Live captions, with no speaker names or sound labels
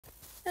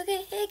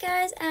Okay, hey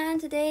guys, and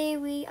today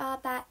we are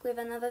back with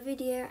another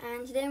video,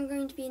 and today I'm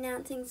going to be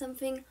announcing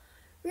something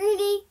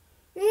really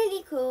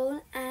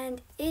cool,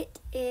 and it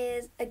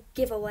is a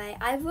giveaway.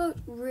 I worked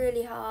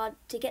really hard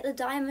to get the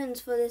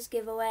diamonds for this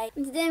giveaway,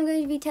 and today I'm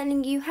going to be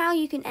telling you how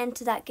you can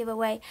enter that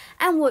giveaway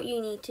and what you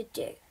need to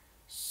do.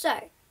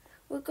 So,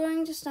 we're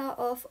going to start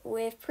off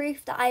with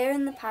proof that I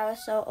own the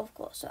parasol, of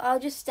course, so I'll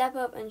just step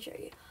up and show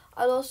you.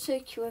 I'll also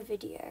cue a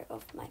video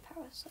of my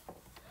parasol.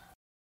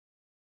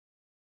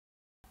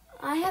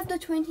 I have the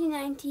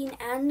 2019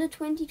 and the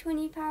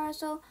 2020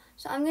 parasol,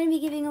 so I'm going to be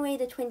giving away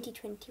the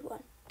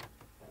 2021.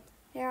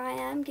 Here I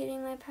am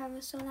getting my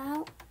parasol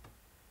out.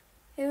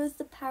 Here's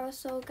the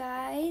parasol,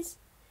 guys.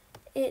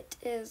 It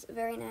is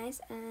very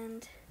nice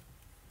and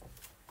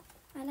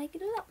I like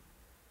it a lot.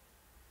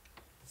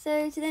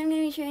 So today I'm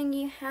going to be showing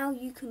you how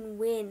you can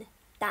win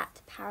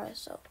that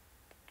parasol.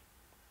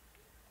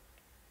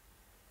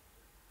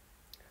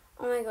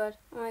 Oh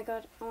my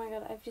god,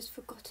 I've just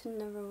forgotten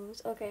the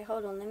rules. Okay,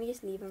 hold on, let me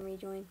just leave and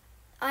rejoin.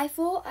 I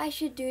thought I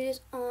should do this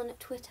on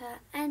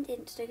Twitter and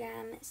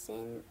Instagram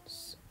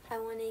since I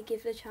want to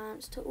give the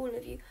chance to all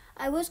of you.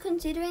 I was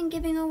considering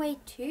giving away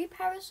 2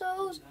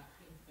 parasols,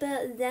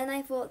 but then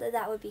I thought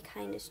that would be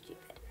kind of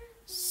stupid.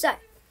 So,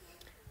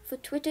 for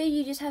Twitter,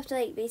 you just have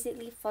to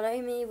basically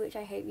follow me, which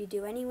I hope you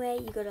do anyway.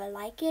 You gotta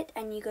like it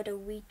and you gotta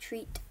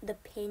retweet the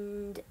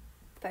pinned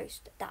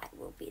post. That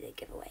will be the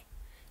giveaway.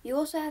 You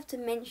also have to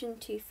mention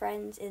 2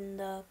 friends in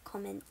the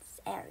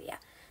comments area.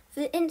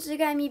 For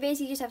Instagram, you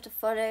basically just have to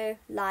follow,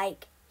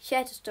 like,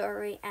 share to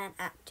story, and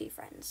add 2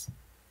 friends.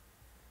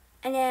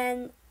 And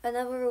then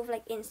another rule for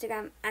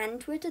Instagram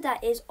and Twitter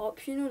that is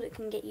optional that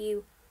can get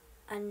you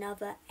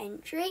another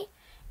entry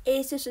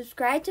is to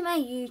subscribe to my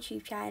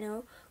YouTube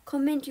channel,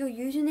 comment your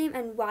username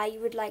and why you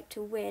would like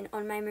to win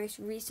on my most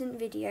recent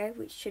video,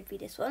 which should be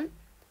this one.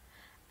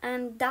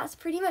 And that's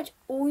pretty much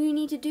all you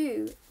need to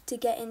do to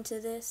get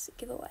into this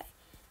giveaway.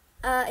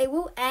 It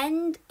will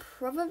end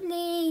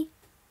probably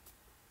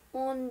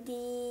on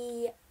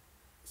the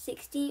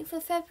 16th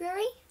of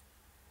February,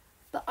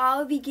 but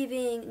I'll be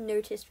giving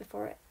notice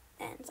before it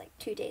ends,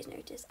 2 days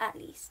notice at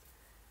least.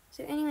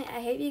 So anyway,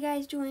 I hope you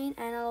guys join,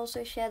 and I'll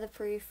also share the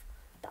proof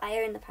that I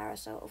own the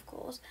parasol, of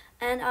course,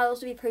 and I'll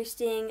also be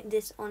posting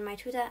this on my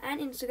Twitter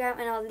and Instagram,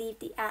 and I'll leave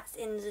the @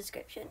 in the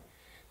description.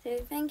 So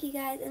thank you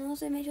guys, and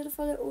also make sure to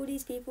follow all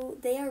these people.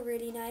 They are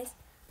really nice,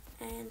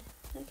 and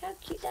look how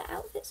cute their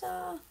outfits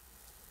are.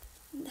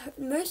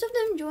 Most of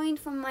them joined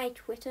from my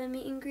Twitter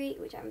meet and greet,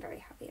 which I'm very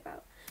happy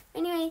about.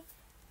 Anyway,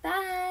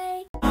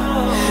 bye!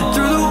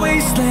 Through the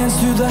wastelands,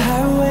 through the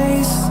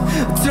highways,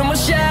 till my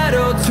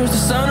shadow turns to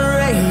sun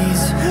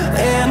rays.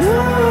 And